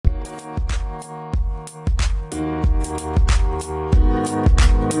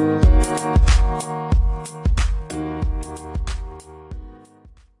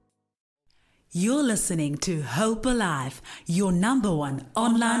listening to Hope Alive, your number one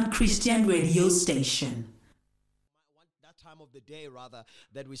online Christian radio station. That time of the day, rather,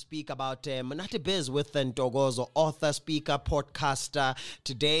 that we speak about Manate Biz with Ntogozo, author, speaker, podcaster.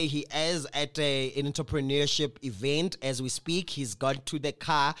 Today, he is at an entrepreneurship event. As we speak, he's gone to the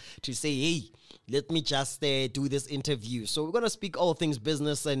car to say, hey, let me just do this interview. So we're going to speak all things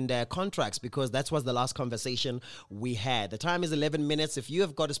business and contracts, because that was the last conversation we had. The time is 11 minutes. If you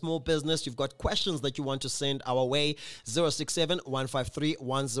have got a small business, you've got questions that you want to send our way,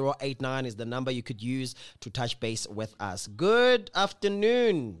 067-153-1089 is the number you could use to touch base with us. Good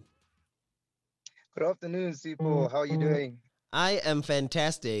afternoon. Good afternoon, Sipo. How are you doing? I am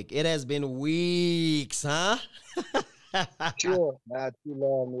fantastic. It has been weeks, huh? Sure, not too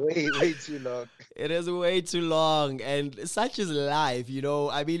long. Way too long. It is way too long, and such is life, you know.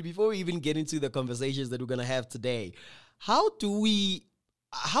 I mean, before we even get into the conversations that we're going to have today, how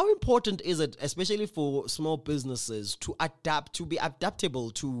important is it, especially for small businesses, to adapt, to be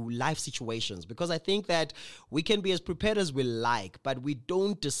adaptable to life situations? Because I think that we can be as prepared as we like, but we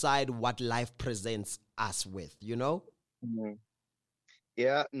don't decide what life presents us with, you know? Mhm.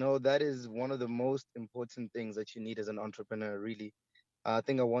 Yeah, no, that is one of the most important things that you need as an entrepreneur, really. I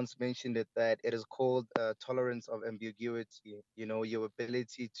think I once mentioned it that it is called tolerance of ambiguity. You know, your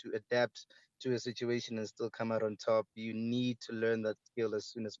ability to adapt to a situation and still come out on top. You need to learn that skill as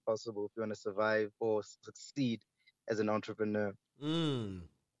soon as possible if you want to survive or succeed as an entrepreneur. Mm.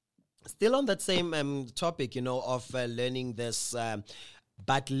 Still on that same topic, you know, of learning this,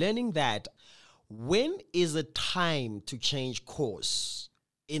 but learning that, when is it time to change course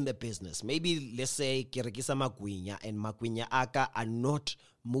in the business? Maybe let's say ke rekisa magwinya, and magwinya aka are not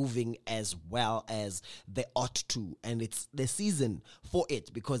moving as well as they ought to, and it's the season for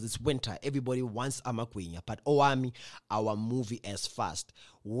it because it's winter. Everybody wants a magwinya, but Oami, our movie as fast.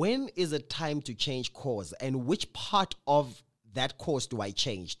 When is it time to change course, and which part of that course do I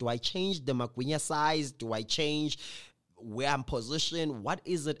change? Do I change the magwinya size? Do I change where I'm positioned? What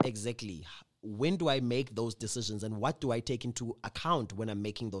is it exactly? When do I make those decisions, and what do I take into account when I'm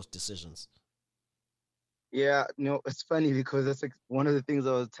making those decisions? Yeah, it's funny because that's like one of the things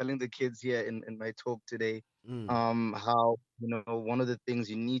I was telling the kids here in my talk today. Mm. How, one of the things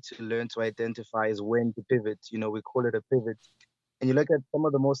you need to learn to identify is when to pivot. We call it a pivot. And you look at some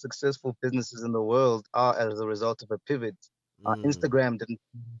of the most successful businesses in the world are as a result of a pivot. Mm. Instagram didn't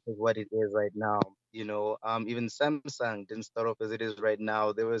start as what it is right now. Even Samsung didn't start off as it is right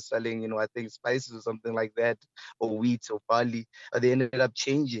now. They were selling, I think spices or something like that, or wheat or barley. They ended up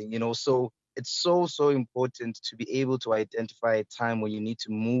changing. So it's so important to be able to identify a time when you need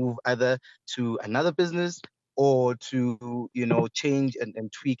to move either to another business or to, change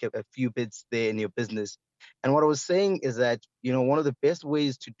and tweak a few bits there in your business. And what I was saying is that, one of the best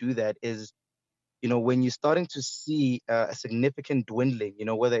ways to do that is, when you're starting to see a significant dwindling,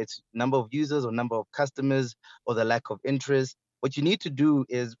 whether it's number of users or number of customers or the lack of interest, what you need to do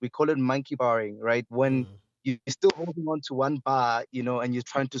is, we call it monkey barring, right? When Mm. you're still holding on to one bar, and you're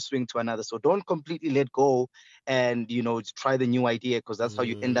trying to swing to another. So don't completely let go and, try the new idea, because that's how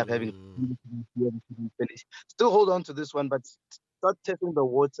you end up having Mm. finish. Still hold on to this one, but start testing the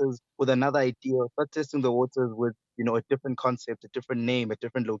waters with another idea. Start testing the waters with, a different concept, a different name, a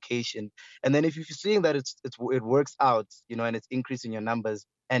different location. And then if you're seeing that it works out, and it's increasing your numbers,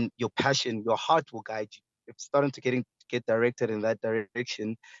 and your passion, your heart will guide you. If it's starting to get directed in that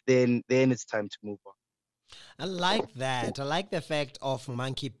direction, then it's time to move on. I like that. I like the fact of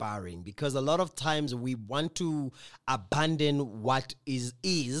monkey barring, because a lot of times we want to abandon what is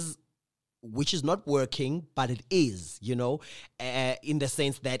which is not working, but it is, in the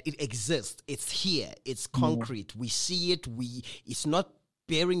sense that it exists. It's here. It's concrete. We see it. It's not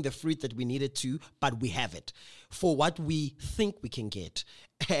bearing the fruit that we needed to, but we have it for what we think we can get.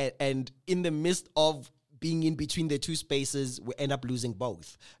 And in the midst of being in between the two spaces, we end up losing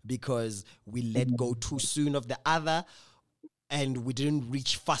both because we let go too soon of the other, and we didn't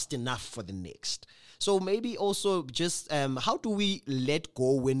reach fast enough for the next. So maybe also just how do we let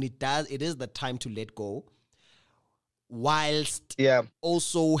go when it is the time to let go, whilst Yeah.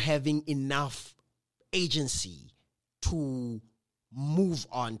 also having enough agency to move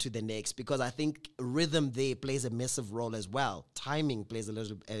on to the next? Because I think rhythm there plays a massive role as well. Timing plays a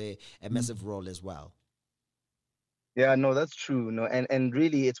massive role as well. Yeah, no, that's true. No, and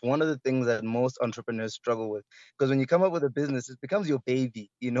really, it's one of the things that most entrepreneurs struggle with. Because when you come up with a business, it becomes your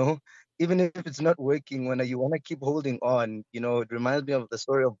baby. Even if it's not working, when you want to keep holding on. It reminds me of the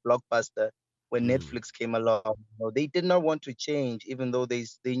story of Blockbuster. when Mm. Netflix came along. They did not want to change, even though they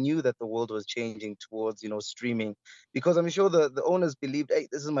knew that the world was changing towards streaming, because I'm sure the owners believed, hey,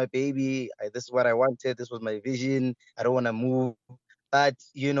 this is my baby, this is what I wanted, this was my vision, I don't want to move. But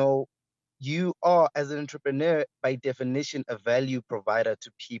you are, as an entrepreneur, by definition, a value provider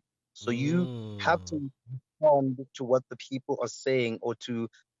to people. So you have Mm. to respond to what the people are saying, or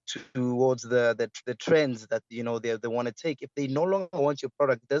towards the trends that they want to take. If they no longer want your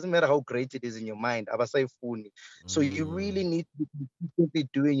product, it doesn't matter how great it is in your mind. Abasayifuni. So you really Mm. need to be consistently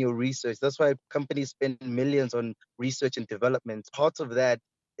doing your research. That's why companies spend millions on research and development. Part of that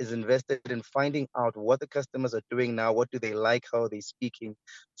is invested in finding out what the customers are doing now, what do they like, how are they speaking.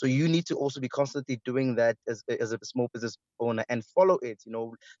 So you need to also be constantly doing that as a small business owner, and follow it.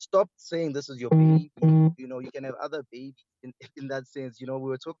 Stop saying this is your baby. You can have other babies in that sense. We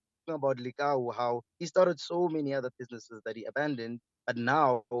were talking about Likau, how he started so many other businesses that he abandoned, but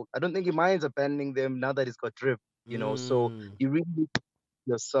now I don't think he minds abandoning them now that he's got drip. So Mm. you really need to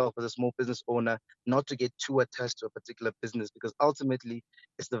yourself as a small business owner not to get too attached to a particular business, because ultimately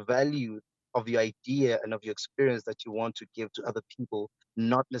it's the value of your idea and of your experience that you want to give to other people,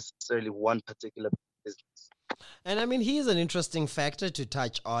 not necessarily one particular business. And I mean, he is an interesting factor to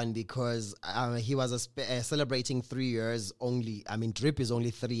touch on because he was celebrating 3 years only. I mean, Drip is only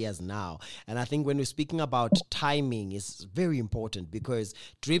 3 years now. And I think when we're speaking about timing, it's very important because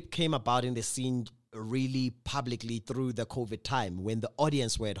Drip came about in the scene really publicly through the COVID time when the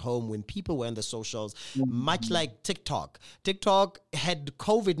audience were at home, when people were on the socials, much Mhm. like TikTok. TikTok, had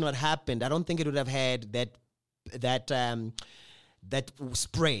COVID not happened, I don't think it would have had that that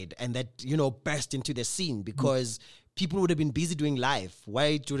spread and that burst into the scene because people would have been busy doing life.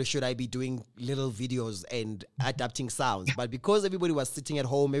 Why should I be doing little videos and adapting sounds? But because everybody was sitting at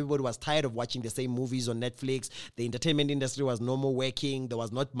home, everybody was tired of watching the same movies on Netflix, the entertainment industry was no more working, there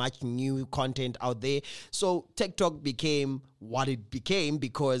was not much new content out there. So TikTok became what it became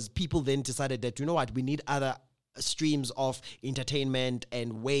because people then decided that, you know what, we need other streams of entertainment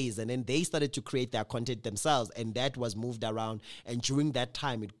and ways, and then they started to create their content themselves, and that was moved around, and during that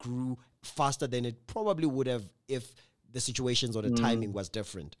time it grew faster than it probably would have if the situations or the timing Mm, was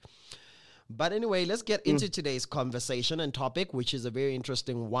different. But anyway, let's get mm, into today's conversation and topic, which is a very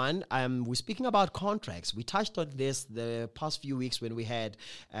interesting one. We're speaking about contracts. We touched on this the past few weeks when we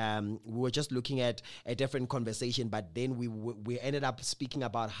were just looking at a different conversation, but then we ended up speaking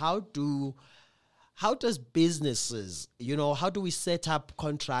about how does businesses, how do we set up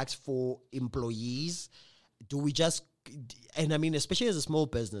contracts for employees? Do we just, and I mean, especially as a small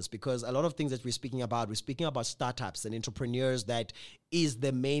business, because a lot of things that we're speaking about startups and entrepreneurs that is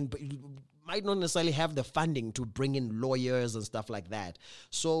the main, might not necessarily have the funding to bring in lawyers and stuff like that.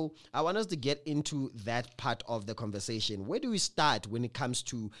 So I want us to get into that part of the conversation. Where do we start when it comes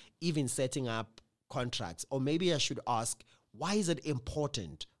to even setting up contracts? Or maybe I should ask, why is it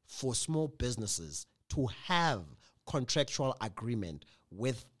important for small businesses to have contractual agreement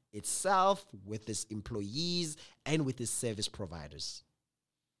with itself, with its employees, and with its service providers?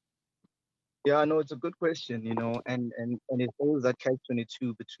 yeah, no, it's a good question, and it's always that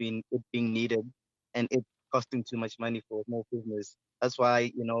catch-22 between it being needed and it costing too much money for a small business. That's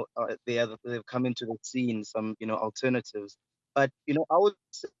why, they've come into the scene, some, alternatives. But, I would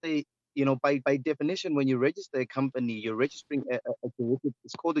say, by definition, when you register a company, you're registering a juristic,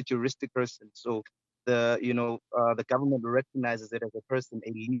 it's called a juristic person. So the government recognizes it as a person,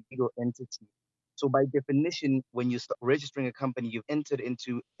 a legal entity. So by definition, when you start registering a company, you've entered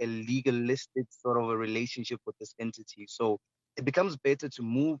into a legalistic sort of a relationship with this entity. So it becomes better to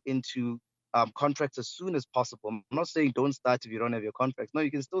move into contracts as soon as possible. I'm not saying don't start if you don't have your contracts. No, you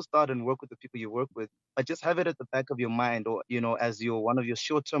can still start and work with the people you work with, but just have it at the back of your mind, or as your one of your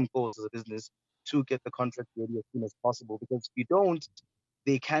short-term goals as a business, to get the contract ready as soon as possible. Because if you don't,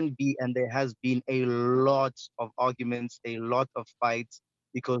 there can be, and there has been, a lot of arguments, a lot of fights,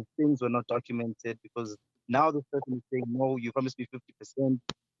 because things were not documented. Because now this person is saying, no, you promised me 50%,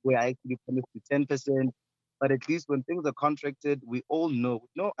 where I actually promised you 10%. But at least when things are contracted, we all know,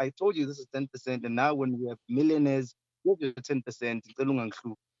 no, I told you this is 10%. And now when we have millionaires, give you 10%.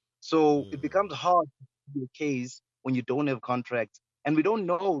 So it Mm. becomes hard to be a case when you don't have contracts. And we don't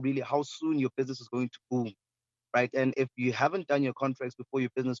know really how soon your business is going to boom, right? And if you haven't done your contracts before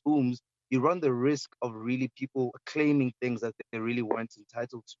your business booms, you run the risk of really people claiming things that they really weren't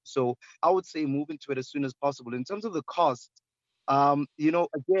entitled to. So I would say move into it as soon as possible. In terms of the cost,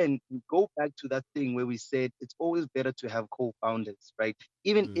 again, we go back to that thing where we said it's always better to have co-founders, right?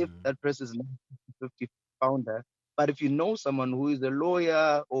 Even if Mm. that person is not a 50 founder, but if you know someone who is a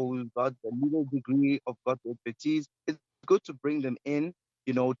lawyer or who's got the legal degree or got the expertise, it's good to bring them in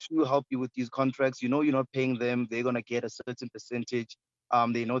to help you with these contracts. You're not paying them. They're going to get a certain percentage.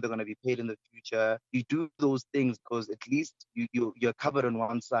 They know they're going to be paid in the future. You do those things because at least you're covered on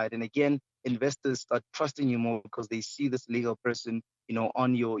one side. And again, investors start trusting you more because they see this legal person,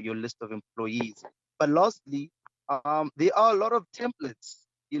 on your list of employees. But lastly, there are a lot of templates.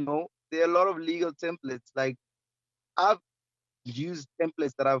 There are a lot of legal templates. Like I've used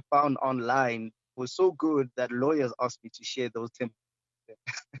templates that I've found online were so good that lawyers asked me to share those templates.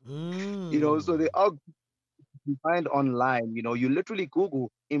 So they are you find online. You literally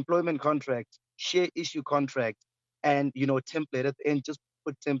Google employment contract, share issue contract, and template at the end. Just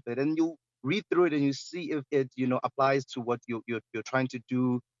put template, and you read through it and you see if it applies to what you're trying to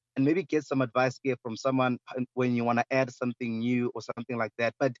do, and maybe get some advice here from someone when you want to add something new or something like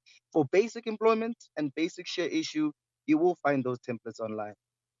that. But for basic employment and basic share issue, you will find those templates online.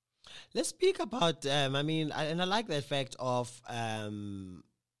 Let's speak about, and I like that fact of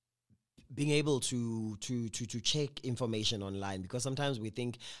being able to check information online, because sometimes we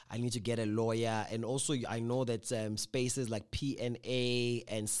think I need to get a lawyer, and also I know that spaces like PNA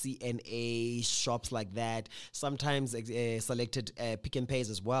and CNA, shops like that, sometimes selected Pick n Pays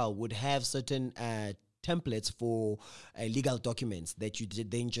as well would have certain templates for legal documents that you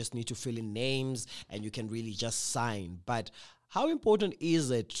then just need to fill in names and you can really just sign. But how important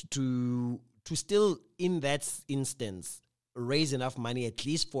is it to still, in that instance, raise enough money at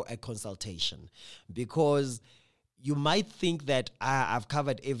least for a consultation? Because you might think that I've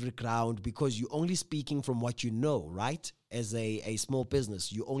covered every ground, because you're only speaking from what you know, right? As a small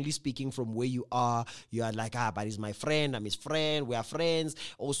business, you're only speaking from where you are. You are like, but he's my friend, I'm his friend, we are friends.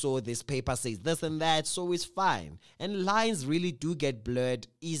 Also, this paper says this and that, so it's fine. And lines really do get blurred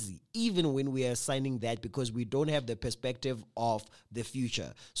easy, even when we are signing that, because we don't have the perspective of the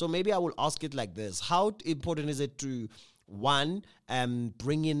future. So maybe I will ask it like this. How important is it to one,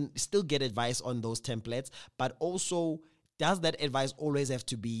 still get advice on those templates, but also, does that advice always have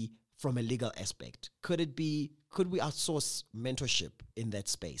to be from a legal aspect? Could we outsource mentorship in that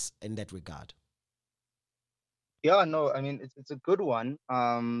space, in that regard? Yeah, no, it's a good one,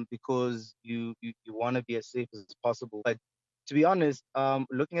 because you want to be as safe as possible. But to be honest,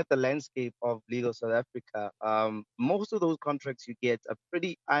 looking at the landscape of legal South Africa, most of those contracts you get are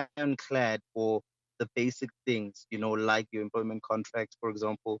pretty ironclad for the basic things, like your employment contract, for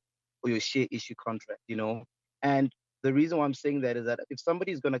example, or your share issue contract. And the reason why I'm saying that is that if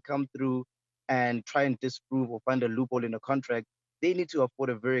somebody is going to come through and try and disprove or find a loophole in a contract, they need to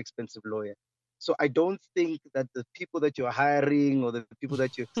afford a very expensive lawyer. So I don't think that the people that you're hiring or the people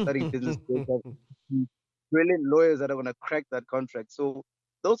that you're studying business with are brilliant lawyers that are going to crack that contract. So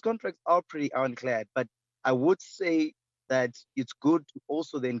those contracts are pretty ironclad. But I would say that it's good to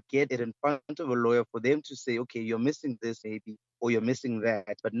also then get it in front of a lawyer for them to say, okay, you're missing this maybe, or you're missing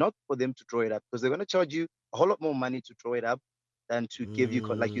that, but not for them to draw it up, because they're going to charge you a whole lot more money to draw it up than to give you,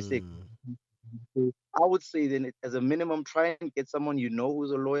 like you said. So I would say then, as a minimum, try and get someone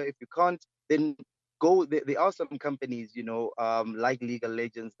who's a lawyer. If you can't, then go. There are some companies, like Legal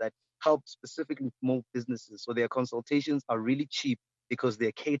Legends, that help specifically small businesses. So their consultations are really cheap because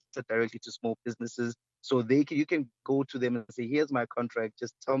they're catered directly to small businesses. So you can go to them and say, here's my contract.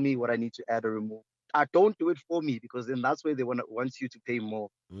 Just tell me what I need to add or remove. Don't do it for me, because then that's where they want you to pay more.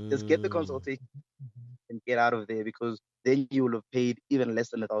 Just get the consultation and get out of there, because then you will have paid even less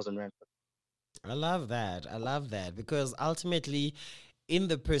than 1,000 rand. I love that, because ultimately, in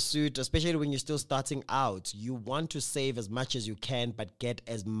the pursuit, especially when you're still starting out, you want to save as much as you can, but get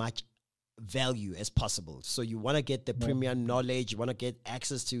as much value as possible. So you want to get the premium knowledge, you want to get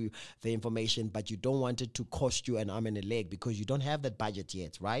access to the information, but you don't want it to cost you an arm and a leg, because you don't have that budget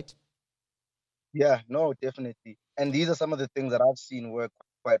yet, right? Yeah, no, definitely. And these are some of the things that I've seen work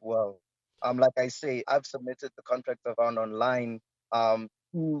quite well. Like I say, I've submitted the contracts I found online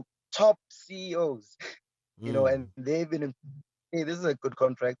to top CEOs, and they've been, hey, this is a good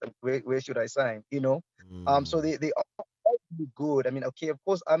contract. Where should I sign? So they are really good. Okay, of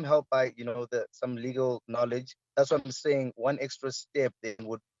course, I'm helped by some legal knowledge. That's what I'm saying. One extra step then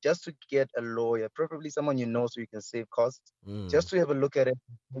would just to get a lawyer, preferably someone so you can save costs. Just to have a look at it,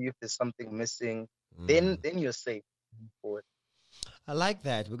 if there's something missing, then you're safe for it. I like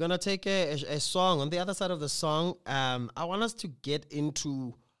that. We're gonna take a song. On the other side of the song, I want us to get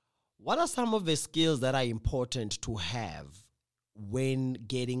into what are some of the skills that are important to have when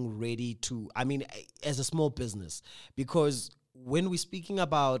getting ready to, as a small business, because when we're speaking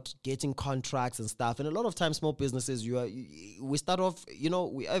about getting contracts and stuff, and a lot of times small businesses, we start off,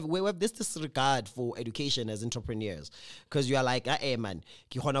 we have this disregard for education as entrepreneurs, because you are like, hey man,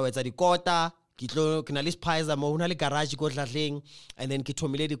 ke kgona ho etsa dikota, pies mo garage and then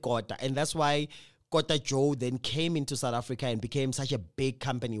kota, and that's why Kota Joe then came into South Africa and became such a big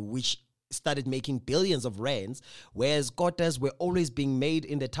company, which started making billions of rands, whereas kotas were always being made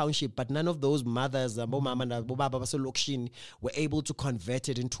in the township, but none of those mothers were able to convert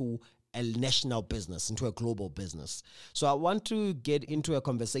it into a national business, into a global business. So I want to get into a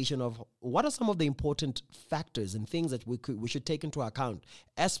conversation of what are some of the important factors and things that we should take into account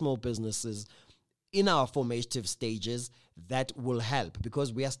as small businesses in our formative stages that will help,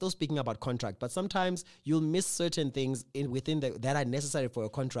 because we are still speaking about contract, but sometimes you'll miss certain things that are necessary for a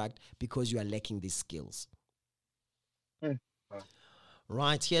contract because you are lacking these skills.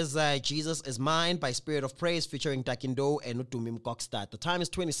 Right, here's Jesus Is Mine by Spirit of Praise featuring Takindo and Utumim Kokstad. The time is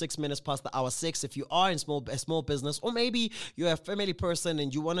 26 minutes past the hour 6. If you are in a small business, or maybe you're a family person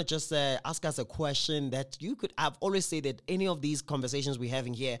and you want to just ask us a question that you could, I've always say that any of these conversations we're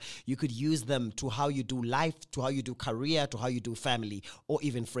having here, you could use them to how you do life, to how you do career, to how you do family, or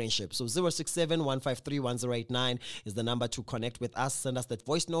even friendship. So 067-153-1089 is the number to connect with us. Send us that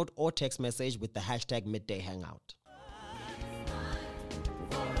voice note or text message with the hashtag Midday Hangout.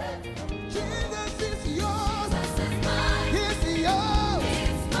 Jesus is yours. Jesus is mine. He's yours.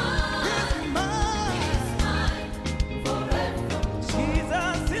 He's mine. He's mine. He's mine forever.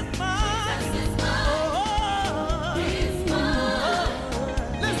 Jesus is mine. Jesus is mine. Oh, he's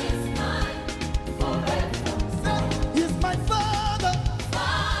mine. Listen. He's mine forever. He's my Father.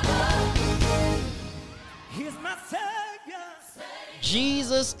 Father. He's my Savior.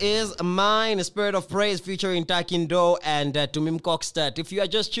 Jesus Is Mine, a Spirit of Praise featuring Takindo and Tumim Kokstad. If you are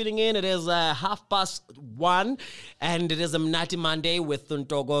just tuning in, it is 1:30 and it is a Mnati Monday with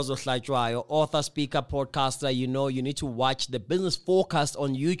Ntokozo Hlachwayo, author, speaker, podcaster. You know, you need to watch the Business Forecast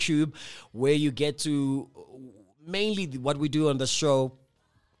on YouTube, where you get to mainly what we do on the show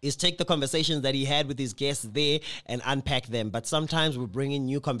is take the conversations that he had with his guests there and unpack them. But sometimes we bring in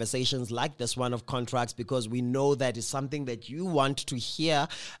new conversations like this one of contracts, because we know that it's something that you want to hear,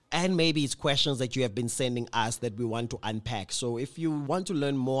 and maybe it's questions that you have been sending us that we want to unpack. So if you want to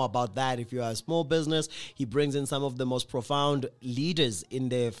learn more about that, if you are a small business, he brings in some of the most profound leaders in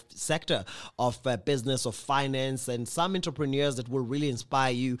the sector of business, of finance, and some entrepreneurs that will really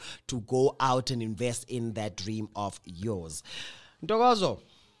inspire you to go out and invest in that dream of yours. Ntokozo.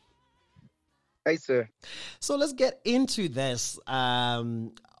 Hi, sir. So let's get into this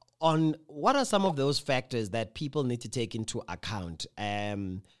on what are some of those factors that people need to take into account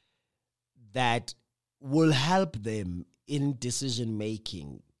that will help them in decision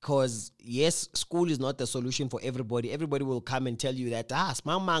making. Because yes, school is not the solution for everybody. Everybody will come and tell you that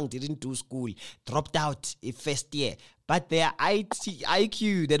Smamang didn't do school, dropped out in first year. But their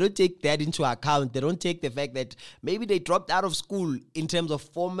IQ, they don't take that into account. They don't take the fact that maybe they dropped out of school in terms of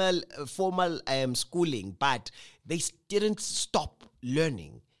formal schooling, but they didn't stop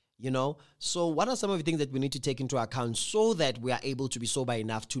learning, you know? So what are some of the things that we need to take into account so that we are able to be sober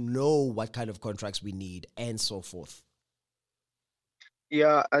enough to know what kind of contracts we need and so forth?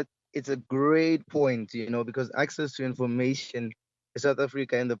 Yeah, it's a great point, because access to information in South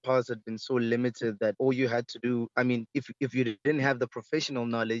Africa in the past had been so limited that all you had to do, I mean, if you didn't have the professional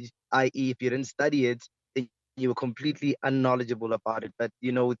knowledge, i.e., if you didn't study it, then you were completely unknowledgeable about it. But,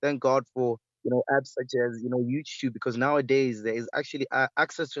 thank God for, apps such as, YouTube, because nowadays there is actually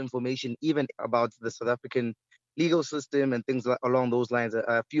access to information even about the South African legal system and things along those lines.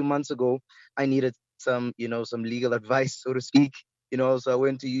 A few months ago, I needed some legal advice, so to speak. So I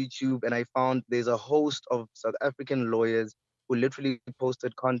went to YouTube and I found there's a host of South African lawyers who literally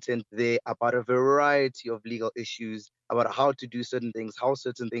posted content there about a variety of legal issues, about how to do certain things, how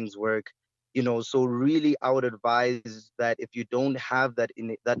certain things work. So really I would advise that if you don't have that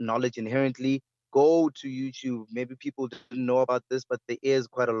knowledge inherently, go to YouTube. Maybe people didn't know about this, but there is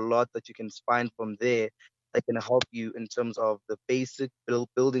quite a lot that you can find from there that can help you in terms of the basic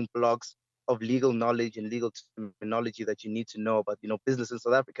building blocks of legal knowledge and legal terminology that you need to know about, business in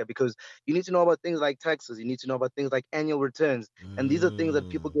South Africa, because you need to know about things like taxes, you need to know about things like annual returns, and these are things that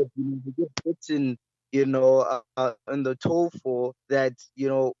people get written, in the toll for that,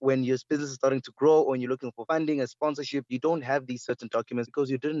 when your business is starting to grow or when you're looking for funding and sponsorship, you don't have these certain documents because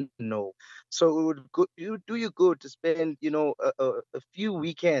you didn't know. So it would do you good to spend, a few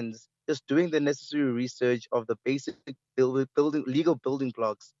weekends just doing the necessary research of the basic legal building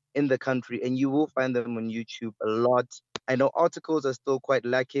blocks in the country, and you will find them on YouTube a lot. I know articles are still quite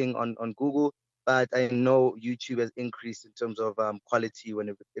lacking on Google, but I know YouTube has increased in terms of quality when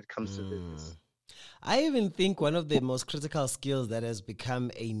it comes to this. I even think one of the most critical skills that has become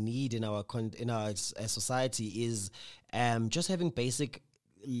a need in our society is just having basic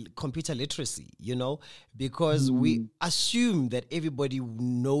computer literacy, because we assume that everybody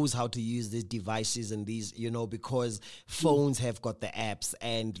knows how to use these devices and these, because phones have got the apps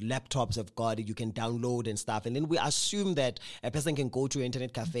and laptops have got it, you can download and stuff. And then we assume that a person can go to an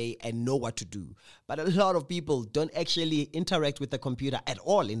internet cafe and know what to do. But a lot of people don't actually interact with the computer at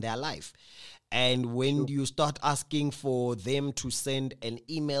all in their life. And when you start asking for them to send an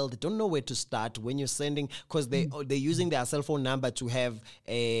email, they don't know where to start when you're sending, because they're using their cell phone number to have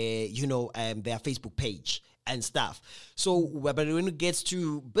their Facebook page and stuff. So, but when it gets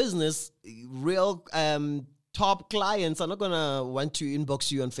to business, real top clients are not gonna want to inbox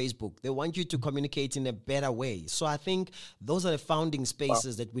you on Facebook. They want you to communicate in a better way. So I think those are the founding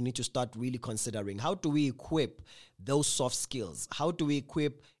spaces that we need to start really considering. How do we equip those soft skills? How do we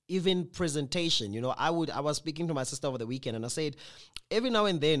equip even presentation? I was speaking to my sister over the weekend, and I said, every now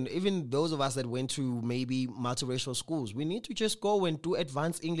and then, even those of us that went to maybe multiracial schools, we need to just go and do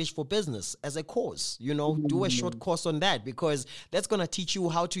advanced English for business as a course, do a short course on that, because that's going to teach you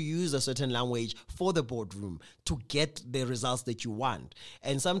how to use a certain language for the boardroom to get the results that you want.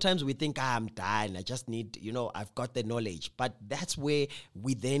 And sometimes we think, I'm done, I just need, I've got the knowledge. But that's where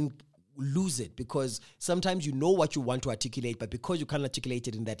we then lose it, because sometimes you know what you want to articulate, but because you can't articulate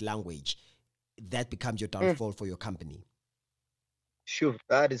it in that language, that becomes your downfall for your company. Sure,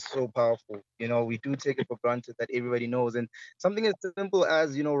 that is so powerful. We do take it for granted that everybody knows. And something as simple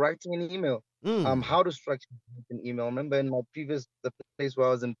as, writing an email, how to structure an email. I remember in the place where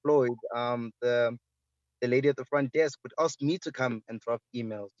I was employed, the lady at the front desk would ask me to come and drop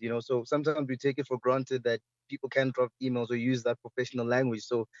emails, so sometimes we take it for granted that people can drop emails or use that professional language.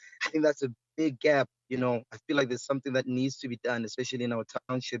 So I think that's a big gap. I feel like there's something that needs to be done, especially in our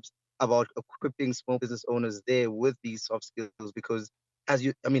townships, about equipping small business owners there with these soft skills. Because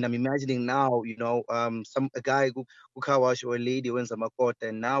I'm imagining now, a guy who car wash, or a lady who owns a makota,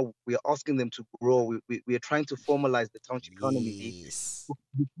 and now we are asking them to grow. We are trying to formalize the township economy. Yes.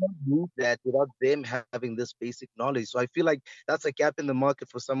 We can't do that without them having this basic knowledge. So I feel like that's a gap in the market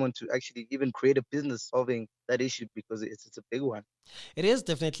for someone to actually even create a business solving that issue, because it's a big one. It is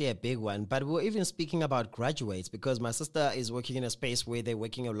definitely a big one, but we're even speaking about graduates, because my sister is working in a space where they're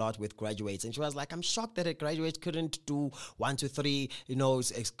working a lot with graduates, and she was like, I'm shocked that a graduate couldn't do 1, 2, 3,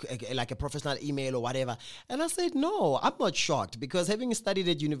 like a professional email or whatever. And I said, no, I'm not shocked, because having studied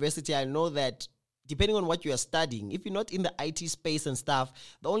at university, I know that depending on what you are studying, if you're not in the IT space and stuff,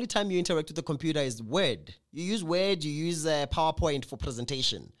 the only time you interact with the computer is Word. You use Word, you use PowerPoint for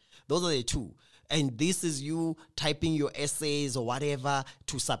presentation. Those are the two. And this is you typing your essays or whatever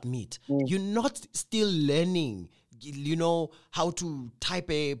to submit. You're not still learning, how to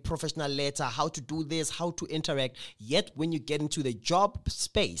type a professional letter, how to do this, how to interact. Yet when you get into the job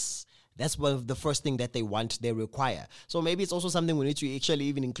space, that's one of the first thing that they require. So maybe it's also something we need to actually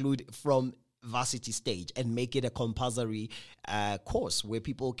even include from varsity stage and make it a compulsory course where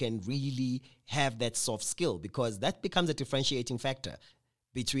people can really have that soft skill, because that becomes a differentiating factor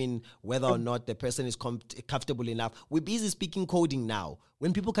between whether or not the person is comfortable enough. We're busy speaking coding now.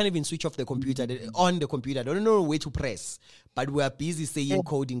 When people can't even switch off the computer, on the computer, they don't know where to press, but we are busy saying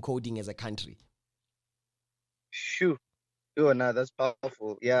coding as a country. Sure. No, that's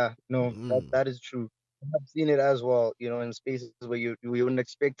powerful. Yeah, no, that is true. I've seen it as well, in spaces where you wouldn't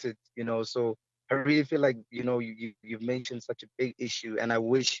expect it, so I really feel like, you've mentioned such a big issue, and I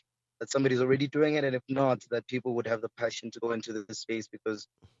wish that somebody's already doing it, and if not, that people would have the passion to go into this space, because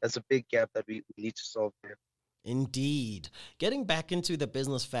that's a big gap that we need to solve there. Indeed. Getting back into the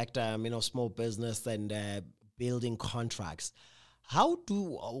business factor, small business and building contracts, how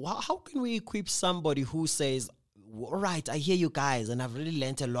can we equip somebody who says, all right, I hear you guys, and I've really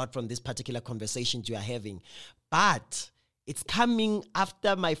learned a lot from this particular conversation you are having, but it's coming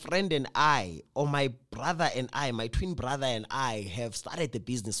after my friend and I, or my brother and I, my twin brother and I have started the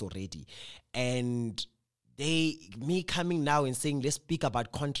business already. And me coming now and saying, let's speak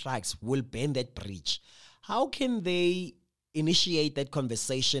about contracts will burn that bridge. How can they initiate that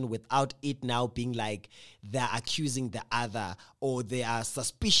conversation without it now being like they're accusing the other, or they are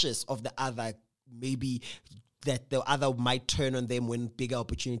suspicious of the other, maybe that the other might turn on them when bigger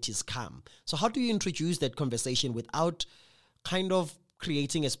opportunities come? So how do you introduce that conversation without kind of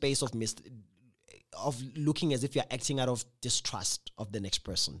creating a space of looking as if you're acting out of distrust of the next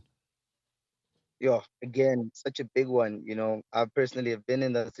person? Yeah, again, such a big one. I personally have been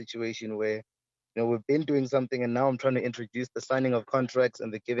in that situation where, we've been doing something, and now I'm trying to introduce the signing of contracts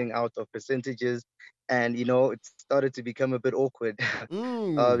and the giving out of percentages. And, it started to become a bit awkward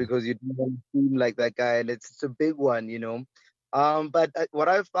because you don't seem like that guy, and it's a big one. But what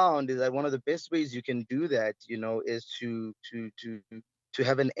I've found is that one of the best ways you can do that, is to to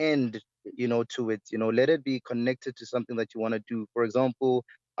have an end, to it. Let it be connected to something that you want to do. For example,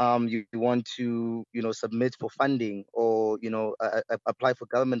 you want to, submit for funding, or apply for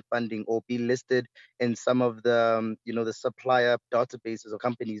government funding, or be listed in some of the, the supplier databases or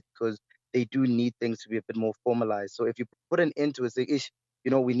companies, because they do need things to be a bit more formalized. So if you put an end to it, say, ish,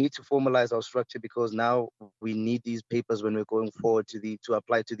 we need to formalize our structure, because now we need these papers when we're going forward to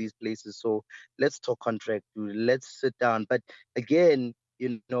apply to these places. So let's talk contract, dude. Let's sit down. But again,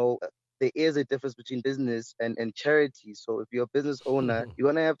 there is a difference between business and charity. So if you're a business owner, you're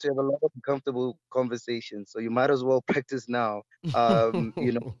gonna have to have a lot of uncomfortable conversations. So you might as well practice now. Having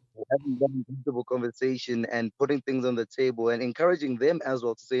that uncomfortable conversation and putting things on the table and encouraging them as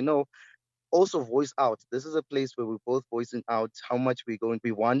well to say no. Also voice out. This is a place where we're both voicing out how much we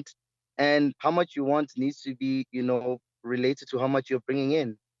want, and how much you want needs to be, related to how much you're bringing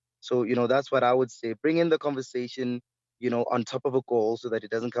in. So, that's what I would say. Bring in the conversation, on top of a goal, so that it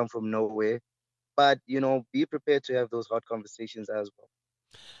doesn't come from nowhere. But, be prepared to have those hard conversations as well.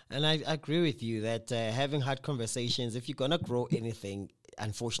 And I agree with you that having hard conversations, if you're going to grow anything,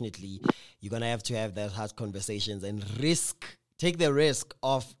 unfortunately, you're going to have those hard conversations and take the risk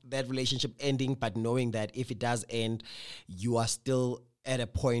of that relationship ending, but knowing that if it does end, you are still at a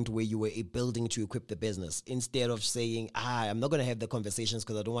point where you were building to equip the business, instead of saying, I'm not going to have the conversations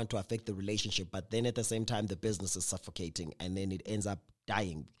because I don't want to affect the relationship. But then at the same time, the business is suffocating and then it ends up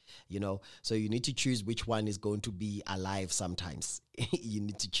dying, So you need to choose which one is going to be alive sometimes. You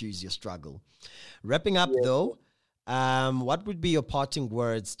need to choose your struggle. Wrapping up though, what would be your parting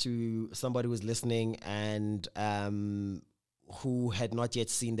words to somebody who's listening and who had not yet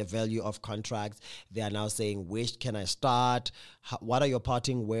seen the value of contracts? They are now saying, where can I start? What are your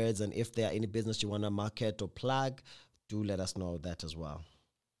parting words? And if there are any business you want to market or plug, do let us know that as well.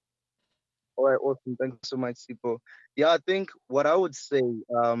 All right, awesome. Thanks so much, Sipo. Yeah, I think what I would say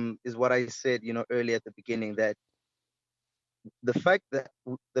is what I said, earlier at the beginning, that the fact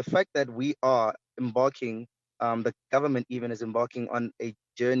that we are embarking, the government even is embarking on a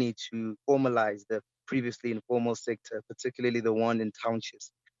journey to formalize the previously informal sector, particularly the one in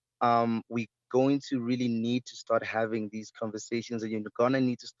townships. We're going to really need to start having these conversations, and you're gonna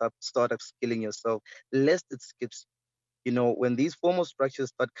need to start upskilling yourself, lest it skips. When these formal structures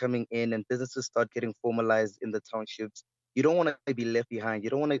start coming in and businesses start getting formalized in the townships, you don't want to be left behind. You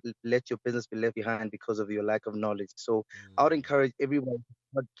don't want to let your business be left behind because of your lack of knowledge. So I would encourage everyone to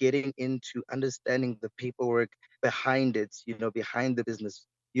start getting into understanding the paperwork behind it, behind the business.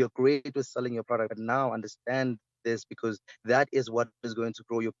 You're great with selling your product, but now understand this, because that is what is going to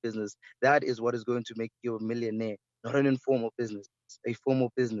grow your business. That is what is going to make you a millionaire, not an informal business, a formal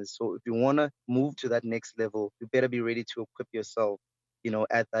business. So if you want to move to that next level, you better be ready to equip yourself,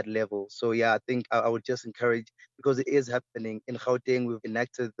 at that level. So yeah, I think I would just encourage, because it is happening in Gauteng. We've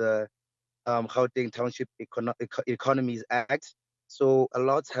enacted the Gauteng Township Economies Act. So a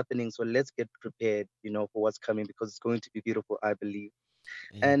lot's happening. So let's get prepared, for what's coming, because it's going to be beautiful, I believe.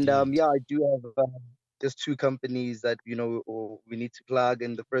 Indeed. And yeah, I do have just two companies that we need to plug,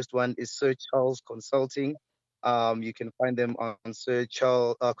 and the first one is Sir Charles Consulting. You can find them on Sir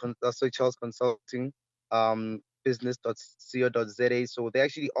Charles Consulting, business.co.za. So they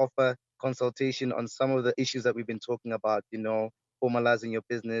actually offer consultation on some of the issues that we've been talking about, formalizing your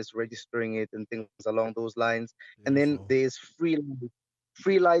business, registering it, and things along those lines. Beautiful. And then there's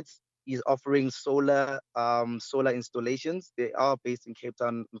Freelights is offering solar installations. They are based in Cape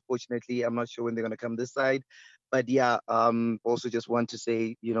Town. Unfortunately, I'm not sure when they're going to come this side. But yeah, also just want to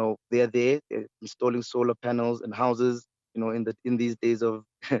say, they're installing solar panels in houses. In these days of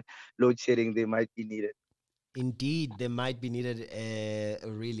load shedding, they might be needed. Indeed, they might be needed,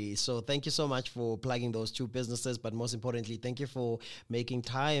 really. So thank you so much for plugging those two businesses. But most importantly, thank you for making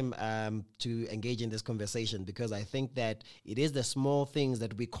time to engage in this conversation, because I think that it is the small things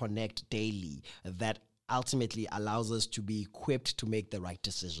that we connect daily that ultimately allows us to be equipped to make the right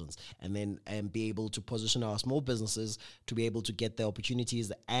decisions, and then be able to position our small businesses to be able to get the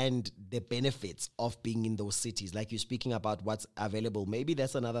opportunities and the benefits of being in those cities. Like you're speaking about what's available. Maybe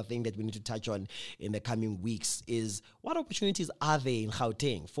that's another thing that we need to touch on in the coming weeks, is what opportunities are there in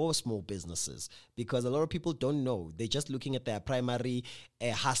Gauteng for small businesses? Because a lot of people don't know. They're just looking at their primary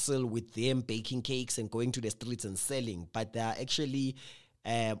hustle with them baking cakes and going to the streets and selling, but there are actually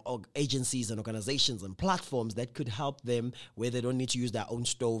agencies and organizations and platforms that could help them, where they don't need to use their own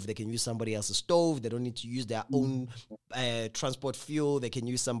stove. They can use somebody else's stove. They don't need to use their own transport fuel. They can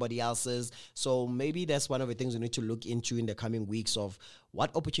use somebody else's. So maybe that's one of the things we need to look into in the coming weeks, of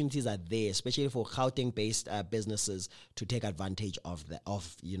what opportunities are there, especially for Gauteng-based businesses, to take advantage of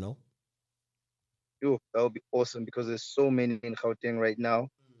that would be awesome because there's so many in Gauteng right now.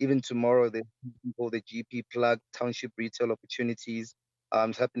 Even tomorrow, there's people, the GP plug, township retail opportunities.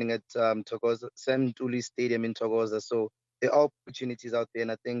 It's happening at Togoza, Sam Tuli Stadium in Togoza. So there are opportunities out there,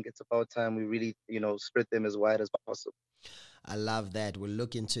 and I think it's about time we really, spread them as wide as possible. I love that. We'll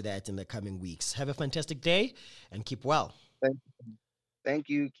look into that in the coming weeks. Have a fantastic day and keep well. Thank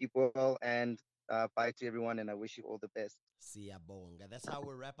you. Keep well, and bye to everyone, and I wish you all the best. Siyabonga. That's how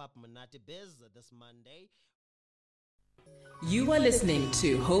we wrap up Monate Biz this Monday. You are listening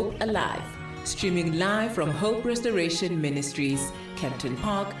to Hope Alive, streaming live from Hope Restoration Ministries, Kempton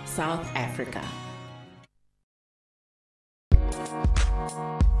Park, South Africa.